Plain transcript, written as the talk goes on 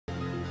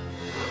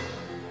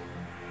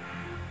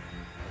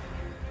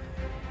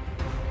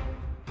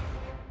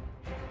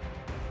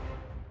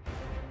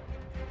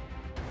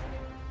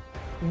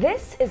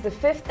This is the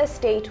Fifth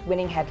Estate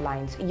Winning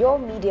Headlines, your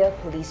media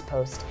police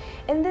post.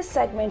 In this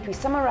segment, we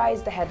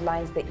summarize the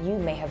headlines that you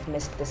may have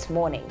missed this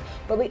morning,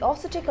 but we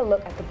also take a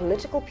look at the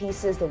political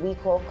pieces that we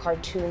call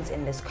cartoons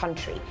in this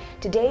country.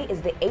 Today is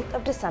the 8th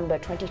of December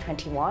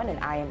 2021, and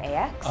I am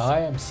AX. I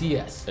am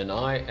CS. And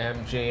I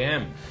am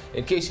JM.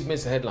 In case you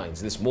missed the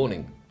headlines this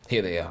morning,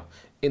 here they are.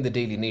 In the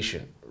Daily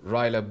Nation,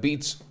 Raila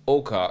beats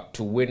Oka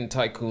to win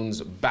Tycoon's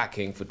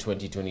backing for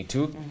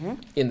 2022.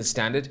 In the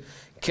Standard,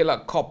 killer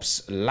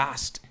cops'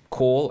 last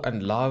call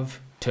and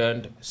love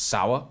turned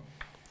sour.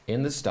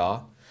 In the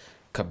Star,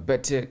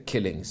 Kabete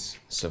killings.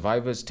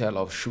 Survivors tell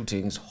of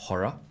shootings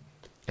horror.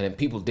 And in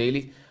People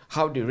Daily,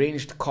 how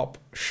deranged cop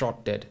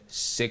shot dead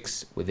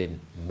 6 within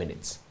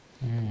minutes.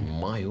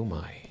 My oh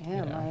my.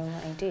 Yeah, my oh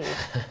my indeed.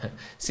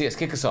 CS,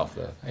 kick us off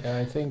though.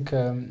 I think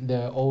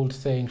the old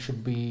saying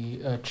should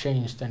be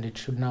changed, and it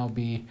should now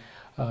be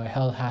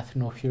hell hath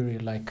no fury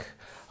like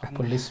a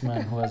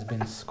policeman who has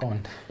been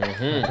scorned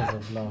because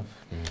of love.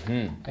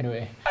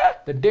 Anyway,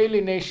 the Daily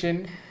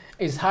Nation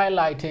is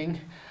highlighting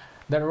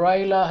that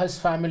Raila has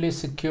family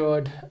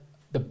secured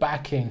the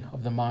backing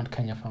of the Mount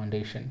Kenya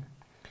Foundation.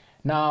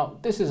 Now,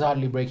 this is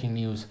hardly breaking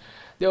news.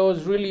 There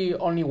was really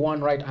only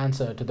one right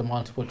answer to the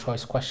multiple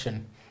choice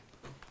question.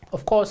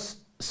 Of course,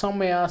 some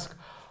may ask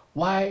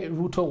why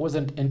RUTO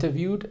wasn't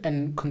interviewed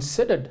and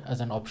considered as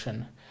an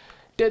option.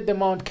 Did the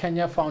Mount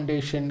Kenya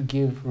Foundation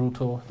give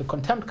RUTO the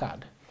contempt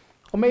card?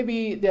 Or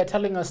maybe they're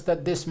telling us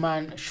that this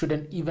man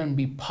shouldn't even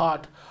be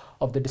part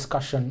of the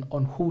discussion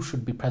on who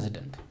should be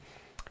president.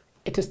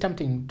 It is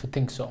tempting to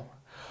think so.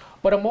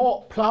 But a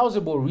more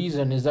plausible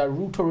reason is that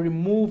RUTO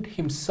removed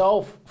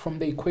himself from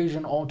the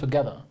equation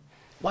altogether.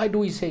 Why do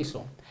we say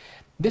so?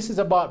 This is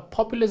about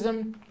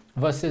populism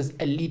versus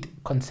elite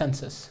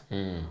consensus.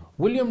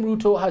 William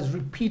RUTO has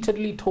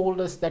repeatedly told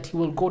us that he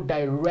will go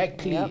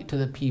directly to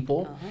the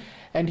people,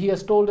 and he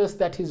has told us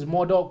that his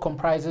model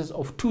comprises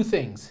of two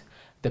things: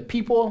 the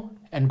people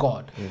and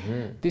God.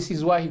 This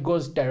is why he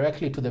goes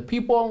directly to the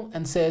people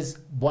and says,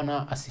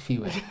 Bwana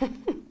asifiwe.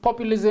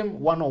 Populism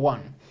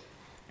 101.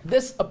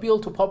 This appeal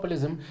to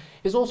populism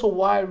is also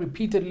why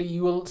repeatedly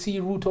you will see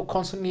RUTO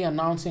constantly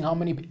announcing how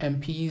many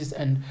MPs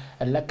and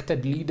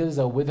elected leaders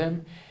are with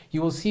him.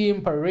 You will see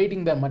him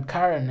parading them at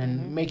Karen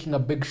and making a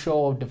big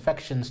show of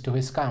defections to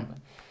his camp.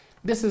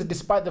 This is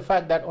despite the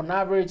fact that on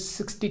average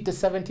 60 to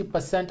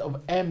 70%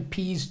 of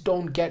MPs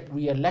don't get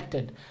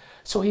re-elected.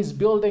 So he's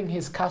building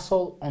his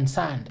castle on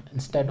sand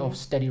instead of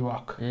steady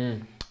rock.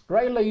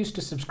 Raila used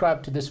to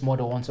subscribe to this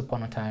model once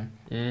upon a time.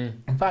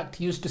 In fact,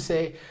 he used to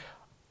say,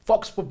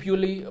 Vox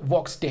Populi,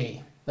 Vox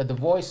Dei, that the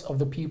voice of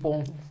the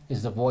people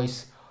is the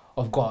voice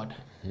of God.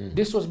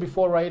 This was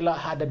before Raila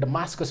had a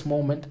Damascus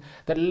moment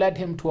that led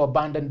him to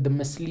abandon the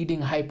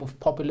misleading hype of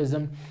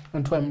populism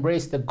and to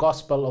embrace the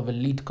gospel of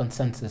elite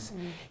consensus.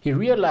 He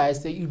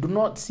realized that you do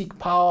not seek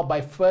power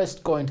by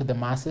first going to the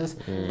masses.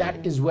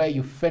 That is where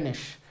you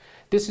finish.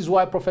 This is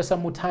why Professor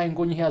Mutahi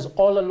Ngunyi has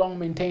all along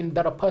maintained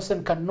that a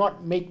person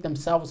cannot make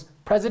themselves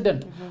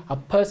president. A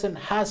person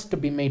has to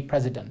be made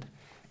president.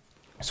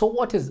 So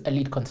what is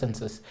elite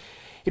consensus?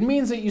 It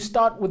means that you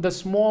start with a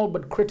small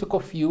but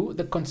critical few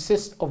that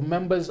consists of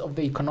members of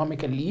the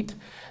economic elite,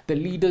 the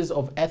leaders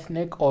of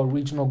ethnic or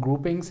regional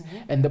groupings,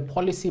 and the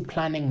policy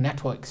planning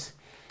networks.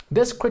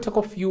 This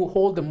critical few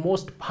hold the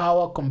most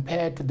power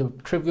compared to the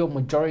trivial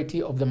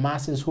majority of the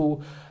masses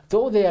who,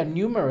 though they are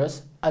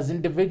numerous, as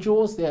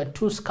individuals they are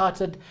too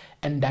scattered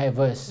and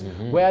diverse.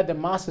 Where the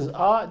masses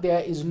are,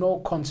 there is no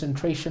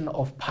concentration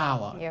of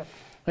power.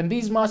 And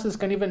these masses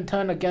can even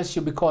turn against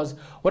you because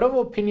whatever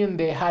opinion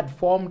they had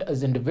formed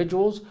as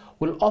individuals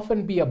will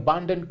often be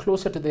abandoned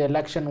closer to the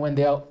election when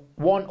they are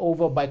won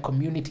over by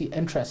community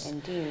interests.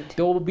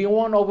 They will be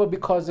won over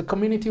because the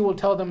community will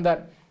tell them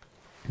that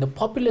the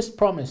populist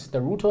promise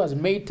that RUTO has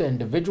made to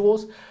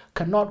individuals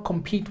cannot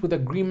compete with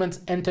agreements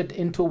entered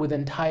into with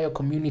entire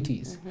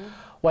communities.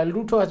 While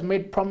RUTO has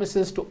made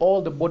promises to all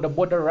the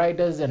border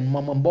riders and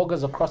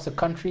mamambogas across the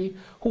country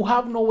who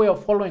have no way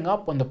of following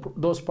up on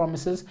those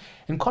promises,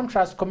 in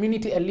contrast,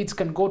 community elites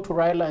can go to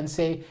Raila and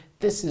say,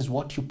 this is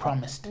what you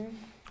promised.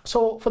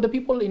 So for the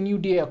people in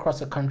UDA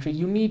across the country,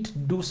 you need to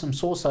do some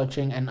soul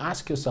searching and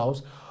ask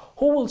yourselves,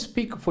 who will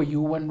speak for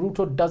you when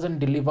RUTO doesn't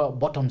deliver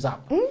bottoms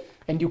up?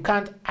 And you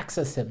can't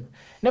access him.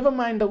 Never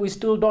mind that we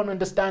still don't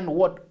understand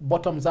what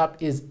bottoms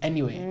up is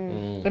anyway.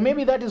 And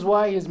maybe that is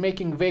why he's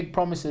making vague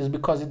promises,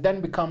 because it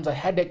then becomes a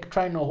headache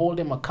trying to hold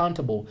him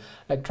accountable,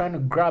 like trying to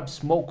grab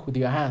smoke with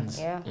your hands.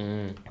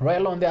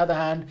 Raila, on the other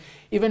hand,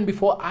 even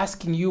before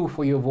asking you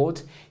for your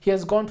vote, he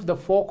has gone to the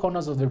four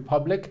corners of the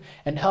Republic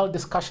and held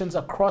discussions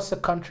across the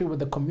country with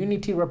the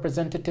community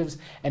representatives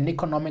and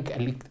economic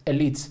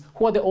elites,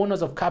 who are the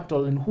owners of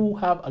capital and who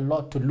have a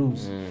lot to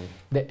lose.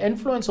 The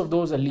influence of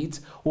those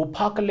elites will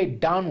percolate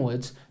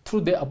downwards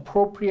through the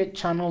appropriate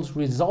channels,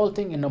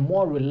 resulting in a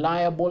more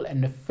reliable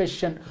and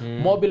efficient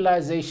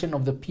mobilization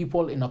of the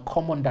people in a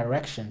common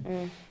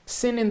direction.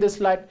 Seen in this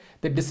light,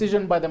 the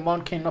decision by the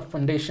Mount Kenya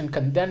Foundation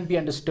can then be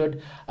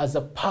understood as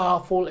a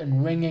powerful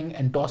and ringing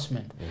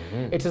endorsement.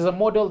 It is a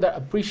model that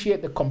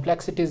appreciates the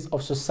complexities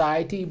of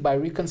society by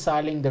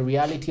reconciling the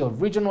reality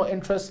of regional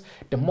interests,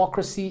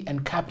 democracy,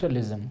 and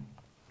capitalism.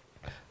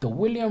 The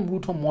William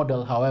Ruto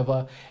model,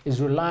 however, is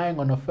relying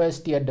on a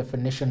first-year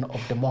definition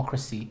of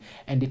democracy,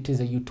 and it is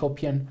a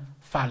utopian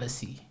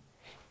fallacy.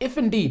 If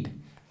indeed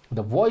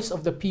the voice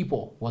of the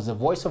people was the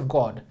voice of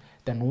God,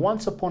 then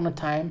once upon a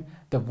time,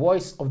 the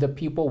voice of the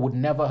people would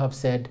never have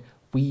said,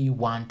 "We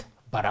want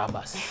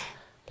Barabbas."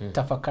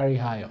 Tafakari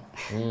hayo.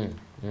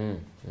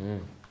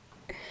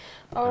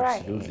 All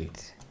Absolutely.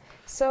 right.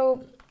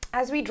 So,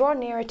 as we draw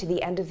nearer to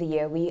the end of the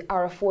year, we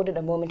are afforded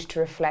a moment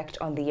to reflect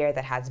on the year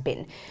that has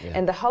been.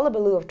 In the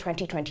hullabaloo of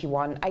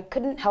 2021, I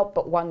couldn't help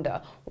but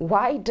wonder,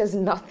 why does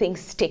nothing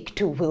stick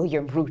to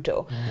William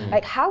Ruto?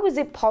 Like, how is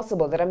it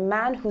possible that a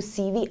man whose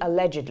CV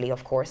allegedly,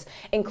 of course,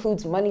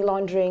 includes money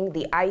laundering,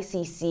 the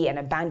ICC, and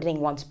abandoning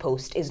one's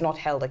post is not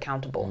held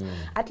accountable?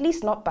 At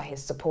least not by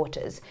his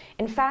supporters.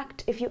 In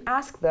fact, if you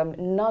ask them,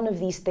 none of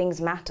these things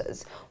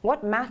matters.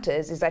 What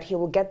matters is that he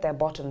will get their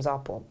bottoms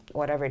up, or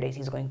whatever it is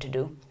he's going to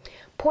do.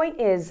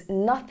 Point is,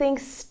 nothing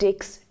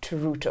sticks to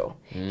Ruto.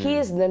 He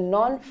is the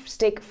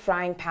non-stick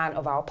frying pan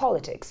of our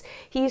politics.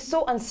 He is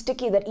so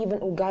unsticky that even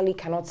ugali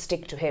cannot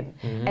stick to him.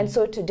 And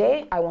so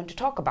today, I want to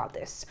talk about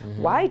this.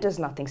 Why does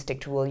nothing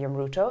stick to William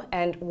Ruto,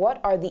 and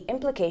what are the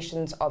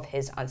implications of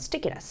his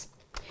unstickiness?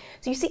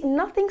 So you see,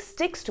 nothing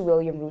sticks to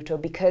William Ruto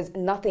because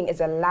nothing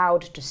is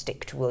allowed to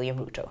stick to William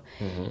Ruto.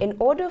 In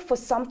order for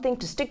something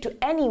to stick to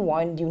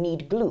anyone, you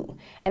need glue.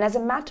 And as a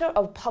matter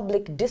of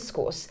public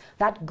discourse,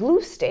 that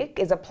glue stick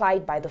is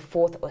applied by the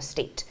Fourth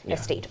Estate,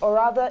 or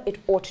rather, it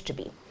ought to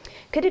be.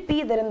 Could it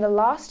be that in the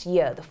last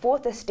year, the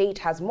Fourth Estate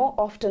has more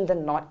often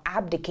than not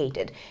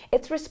abdicated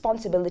its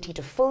responsibility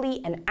to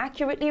fully and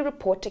accurately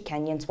report to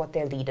Kenyans what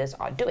their leaders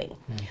are doing?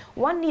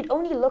 One need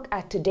only look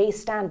at today's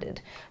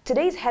Standard.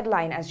 Today's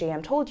headline, as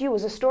JM told you,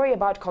 was a story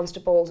about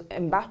Constable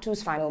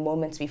Mbatu's final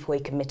moments before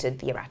he committed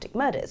the erratic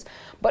murders.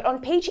 But on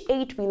page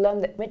 8, we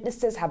learn that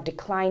witnesses have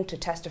declined to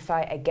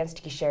testify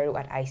against Gisheru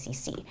at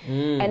ICC.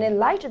 And in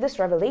light of this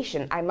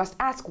revelation, I must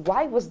ask,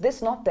 why was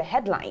this not the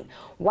headline?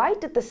 Why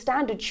did the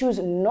Standard choose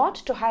not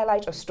to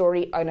highlight a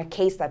story on a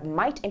case that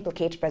might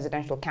implicate a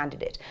presidential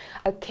candidate,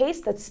 a case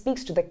that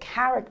speaks to the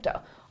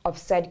character of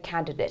said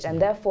candidate,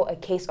 and therefore a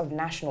case of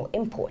national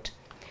import?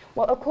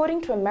 Well,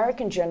 according to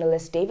American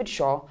journalist David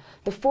Shaw,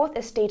 the Fourth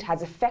Estate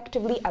has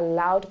effectively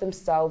allowed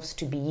themselves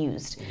to be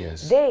used.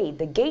 They,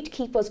 the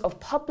gatekeepers of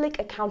public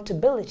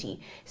accountability,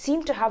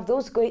 seem to have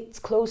those gates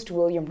closed to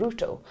William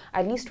Ruto,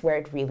 at least where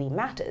it really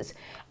matters.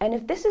 And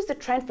if this is the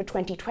trend for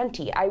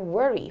 2020, I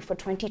worry for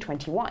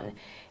 2021.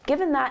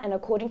 Given that, and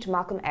according to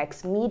Malcolm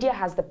X, media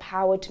has the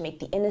power to make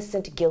the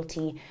innocent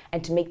guilty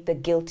and to make the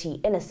guilty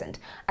innocent,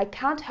 I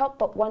can't help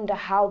but wonder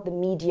how the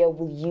media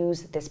will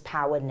use this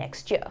power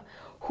next year.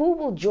 Who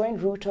will join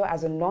Ruto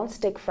as a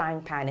non-stick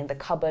frying pan in the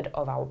cupboard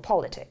of our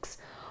politics?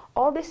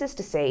 All this is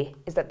to say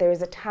is that there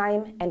is a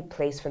time and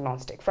place for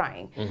non-stick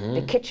frying.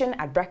 The kitchen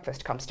at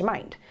breakfast comes to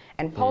mind,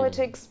 and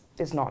politics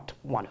is not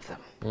one of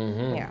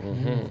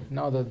them.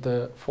 Now that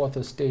the Fourth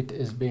Estate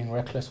is being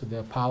reckless with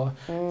their power,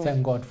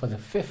 thank God for the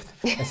Fifth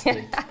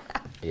Estate.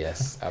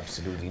 Yes,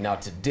 absolutely. Now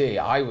today,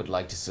 I would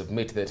like to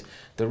submit that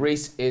the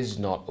race is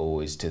not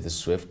always to the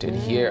swift, and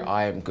here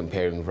I am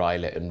comparing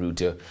Raila and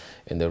Ruto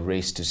in the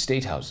race to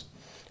State House.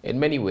 In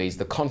many ways,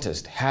 the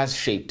contest has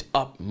shaped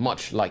up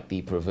much like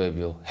the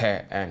proverbial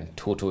hare and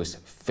tortoise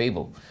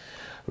fable.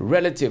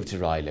 Relative to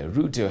Raila,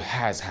 Ruto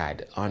has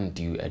had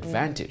undue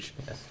advantage.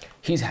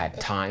 He's had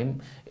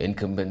time,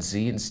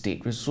 incumbency, and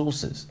state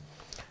resources.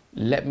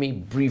 Let me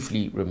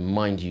briefly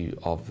remind you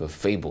of the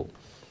fable.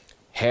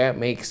 Hare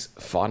makes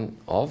fun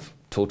of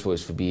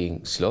tortoise for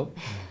being slow.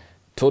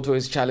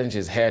 Tortoise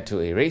challenges hare to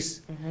a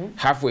race.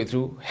 Halfway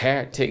through,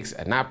 hare takes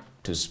a nap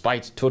to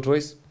spite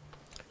tortoise.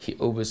 He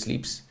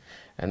oversleeps,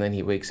 and then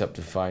he wakes up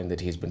to find that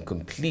he's been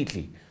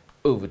completely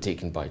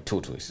overtaken by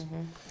tortoise.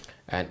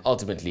 And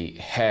ultimately,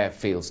 hare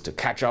fails to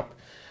catch up,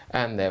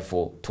 and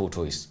therefore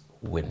tortoise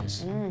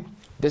wins.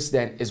 This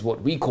then is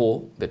what we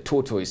call the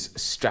tortoise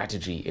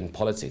strategy in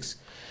politics.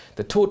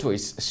 The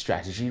tortoise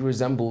strategy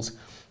resembles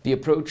the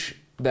approach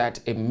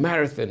that a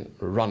marathon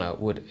runner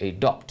would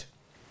adopt.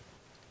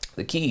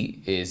 The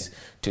key is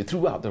to,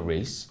 throughout the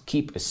race,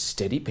 keep a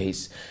steady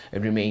pace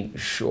and remain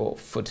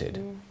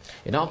sure-footed.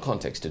 In our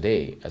context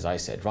today, as I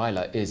said,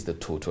 Raila is the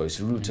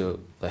tortoise, Ruto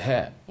the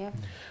hare.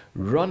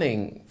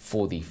 Running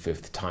for the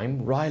fifth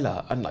time,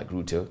 Raila, unlike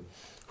Ruto,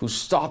 who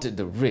started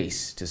the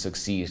race to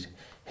succeed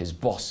his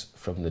boss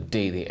from the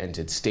day they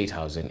entered State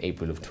House in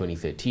April of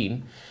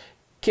 2013,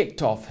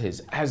 kicked off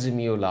his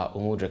Azimio la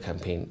Umoja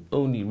campaign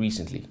only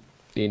recently,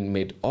 in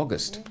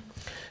mid-August.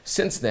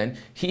 Since then,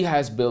 he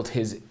has built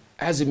his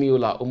Azimio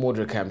la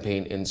Umoja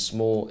campaign in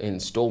small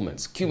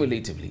installments,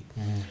 cumulatively.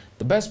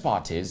 The best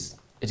part is,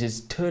 it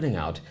is turning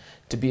out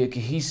to be a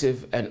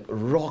cohesive and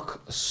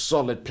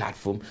rock-solid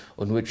platform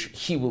on which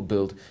he will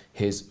build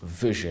his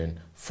vision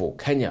for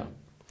Kenya.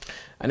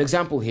 An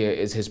example here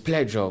is his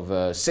pledge of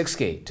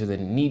 6K to the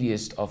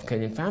neediest of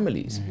Kenyan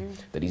families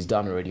that he's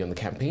done already on the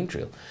campaign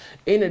trail.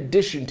 In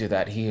addition to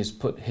that, he has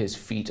put his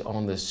feet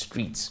on the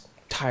streets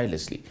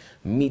tirelessly,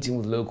 meeting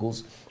with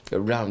locals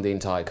around the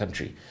entire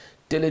country,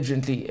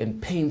 diligently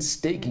and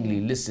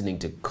painstakingly listening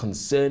to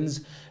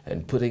concerns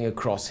and putting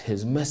across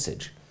his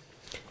message.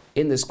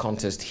 In this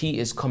contest, he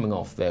is coming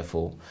off,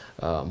 therefore,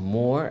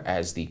 more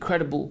as the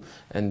credible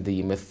and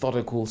the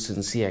methodical,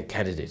 sincere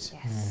candidate.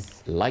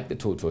 Yes. Like the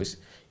tortoise,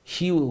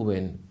 he will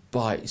win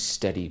by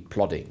steady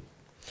plodding.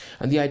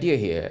 And the idea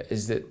here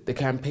is that the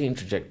campaign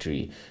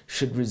trajectory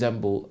should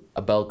resemble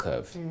a bell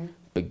curve,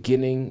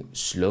 beginning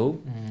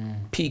slow,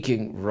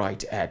 peaking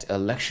right at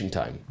election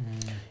time.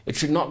 It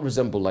should not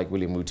resemble, like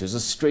William Ruto's, a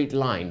straight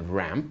line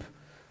ramp,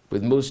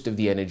 with most of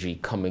the energy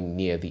coming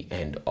near the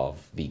end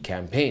of the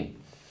campaign.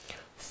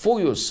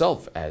 For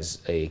yourself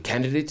as a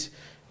candidate,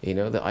 you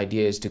know, the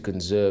idea is to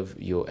conserve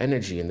your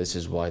energy, and this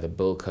is why the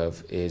bell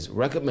curve is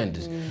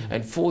recommended.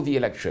 And for the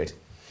electorate,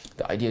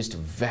 the idea is to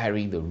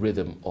vary the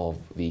rhythm of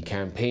the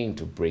campaign,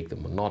 to break the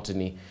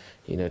monotony,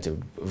 you know, to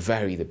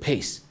vary the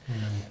pace.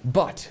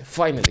 But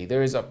finally,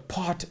 there is a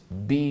part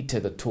B to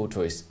the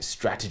tortoise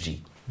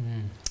strategy,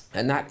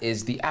 and that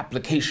is the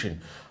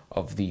application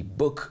of the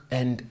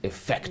bookend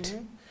effect.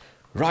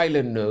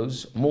 Raila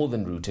knows more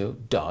than Ruto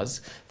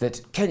does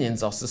that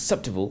Kenyans are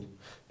susceptible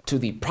to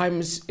the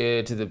primacy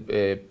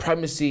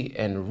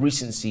and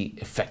recency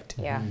effect.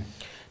 Yeah.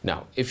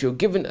 Now, if you're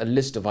given a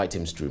list of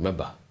items to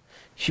remember,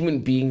 human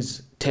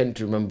beings tend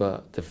to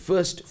remember the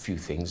first few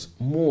things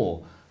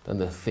more than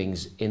the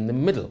things in the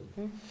middle.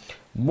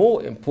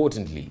 More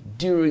importantly,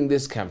 during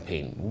this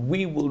campaign,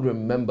 we will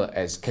remember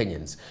as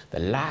Kenyans the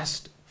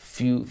last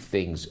few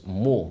things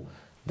more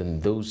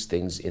than those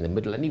things in the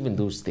middle and even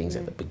those things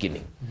at the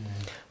beginning.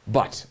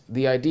 But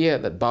the idea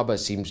that Baba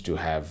seems to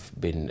have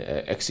been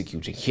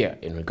executing here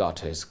in regard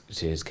to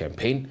his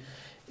campaign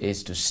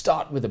is to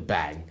start with a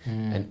bang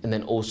and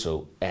then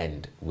also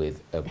end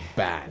with a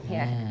bang.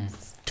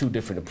 Yes. Two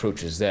different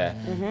approaches there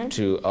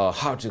to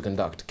how to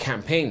conduct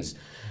campaigns.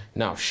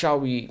 Now,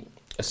 shall we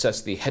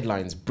assess the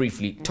headlines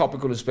briefly?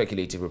 Topical or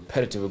speculative,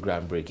 repetitive or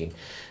groundbreaking,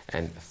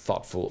 and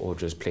thoughtful or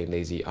just plain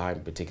lazy? I'm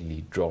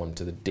particularly drawn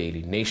to the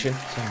Daily Nation.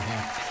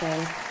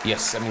 Same.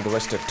 Yes, I mean, the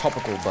rest are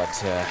topical, but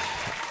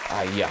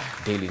yeah,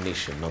 Daily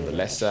Nation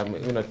nonetheless. I'm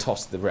going to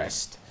toss the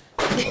rest.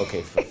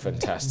 Okay,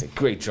 fantastic.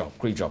 Great job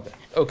there.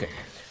 Okay,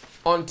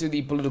 on to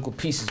the political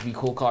pieces we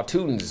call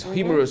cartoons.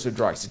 Humorous or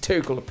dry,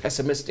 satirical or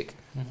pessimistic,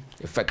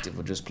 effective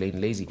or just plain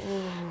lazy.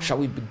 Shall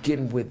we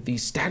begin with the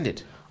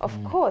Standard? Of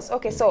course.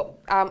 Okay, so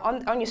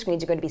on your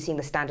screens, you're going to be seeing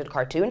the Standard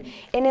cartoon.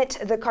 In it,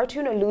 the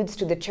cartoon alludes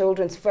to the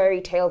children's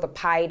fairy tale, The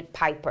Pied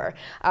Piper.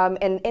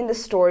 And in the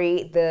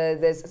story,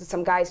 there's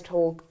some guys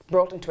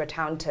brought into a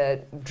town to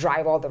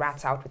drive all the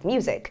rats out with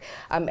music.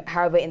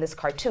 However, in this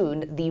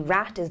cartoon, the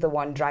rat is the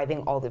one driving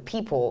all the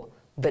people,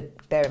 but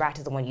the rat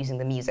is the one using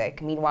the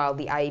music. Meanwhile,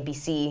 the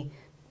IEBC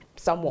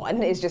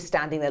someone is just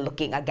standing there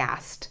looking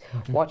aghast,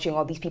 watching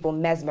all these people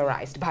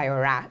mesmerized by a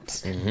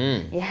rat.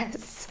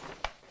 Yes.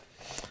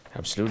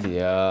 Absolutely.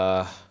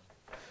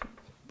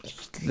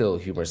 Little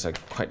humorous. I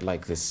quite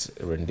like this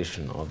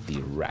rendition of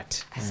the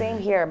rat. Same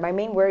here. My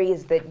main worry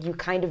is that you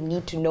kind of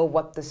need to know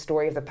what the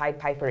story of the Pied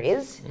Piper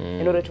is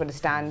in order to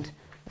understand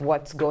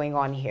what's going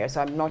on here.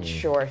 So I'm not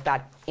sure if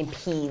that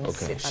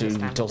impedes its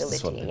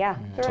understandability. Yeah,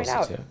 throw it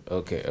out.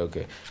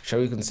 Okay.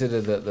 Shall we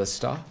consider the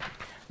star?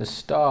 The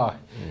star,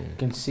 you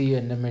can see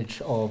an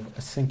image of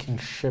a sinking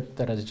ship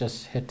that has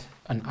just hit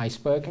an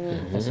iceberg.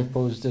 I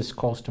suppose this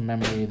calls to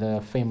memory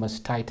the famous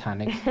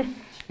Titanic.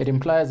 It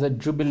implies that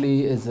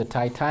Jubilee is the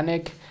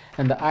Titanic,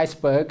 and the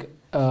iceberg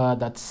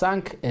that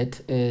sank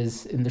it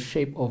is in the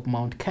shape of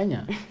Mount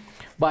Kenya.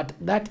 But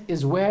that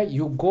is where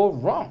you go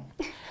wrong.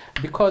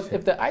 Because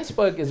if the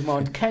iceberg is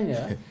Mount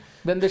Kenya,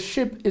 then the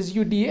ship is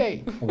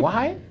UDA.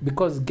 Why?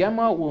 Because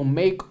Gema will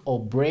make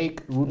or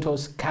break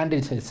Ruto's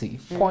candidacy.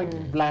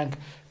 Point blank,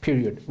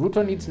 period.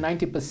 Ruto needs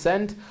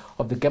 90%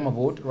 of the Gema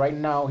vote. Right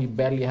now, he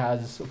barely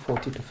has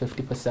 40 to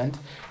 50%.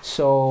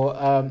 So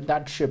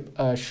that ship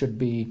should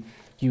be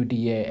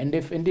UDA. And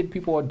if indeed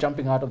people were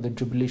jumping out of the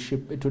Jubilee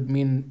ship, it would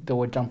mean they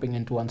were jumping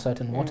into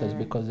uncertain waters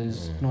because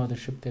there's no other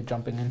ship they're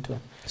jumping into.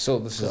 So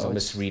this is a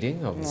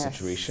misreading of the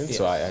situation. Yes.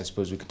 So I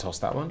suppose we could toss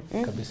that one.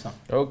 Could be some.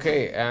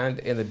 Okay, and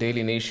in the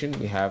Daily Nation,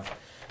 we have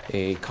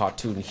a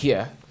cartoon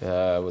here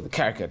with a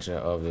caricature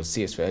of the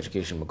CS for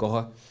Education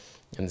Magoha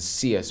and the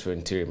CS for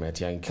Interior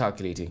Matiang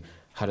calculating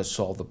how to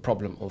solve the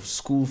problem of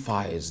school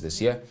fires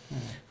this year.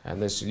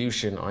 And the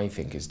solution, I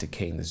think, is to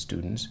cane the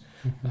students.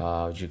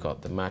 You've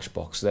got the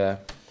matchbox there,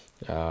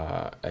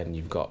 and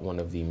you've got one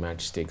of the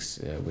matchsticks,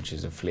 which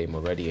is a flame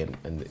already,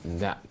 and in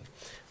that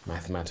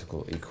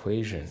mathematical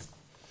equation.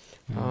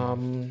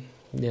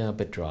 Yeah, a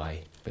bit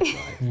dry.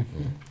 I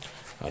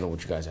don't know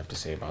what you guys have to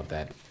say about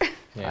that.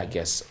 I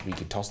guess we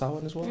could toss that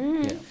one as well.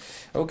 Yeah.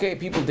 Okay,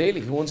 People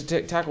Daily, who wants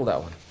to tackle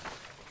that one?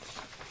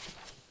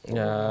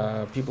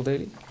 People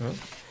Daily? Huh?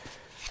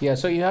 Yeah,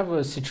 so you have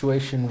a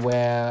situation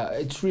where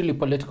it's really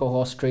political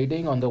horse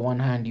trading. On the one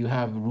hand, you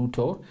have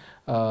RUTO.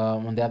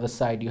 On the other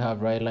side, you have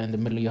Raila. In the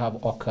middle, you have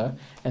Oka.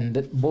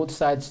 And both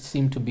sides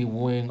seem to be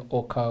wooing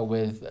Oka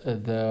with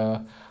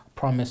the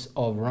promise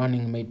of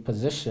running mate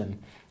position.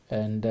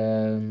 And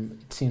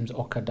it seems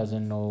Oka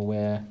doesn't know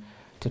where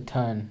to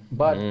turn.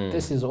 But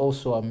this is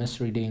also a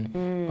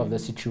misreading of the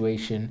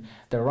situation.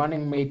 The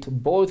running mate,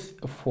 both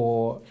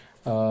for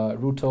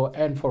RUTO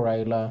and for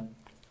Raila,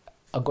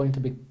 are going to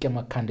be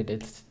Gema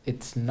candidates.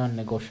 It's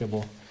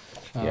non-negotiable.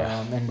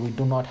 And we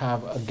do not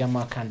have a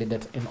Gema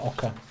candidate in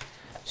Oka.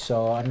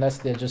 So unless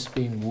they're just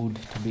being wooed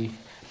to be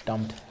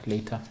dumped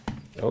later.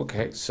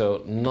 Okay,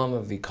 so none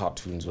of the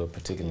cartoons were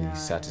particularly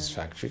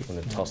satisfactory. I'm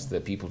going to toss the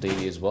People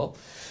Daily as well.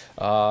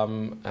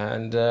 And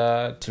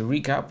to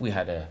recap, we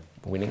had a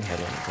winning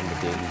headline from the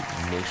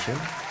Daily Nation.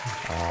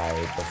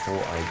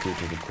 Before I go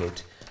to the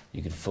quote,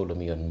 you can follow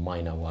me on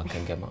Maina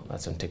Wakangema.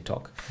 That's on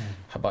TikTok.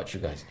 How about you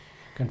guys?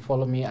 You can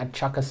follow me at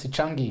Chaka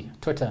Sichangi,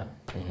 Twitter.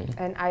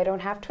 And I don't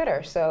have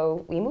Twitter,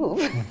 so we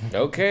move.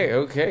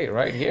 Okay,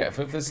 right here,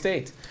 Fifth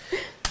Estate.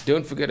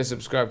 Don't forget to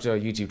subscribe to our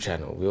YouTube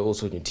channel. We're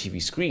also on your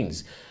TV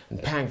screens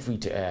and paying free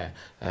to air,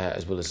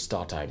 as well as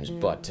Star Times.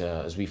 But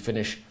as we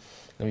finish,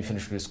 let me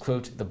finish with this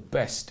quote: the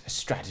best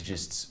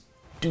strategists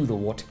do the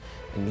what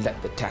and let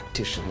the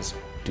tacticians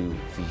do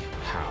the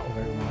how.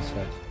 Very well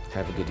said.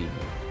 Have a good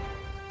evening.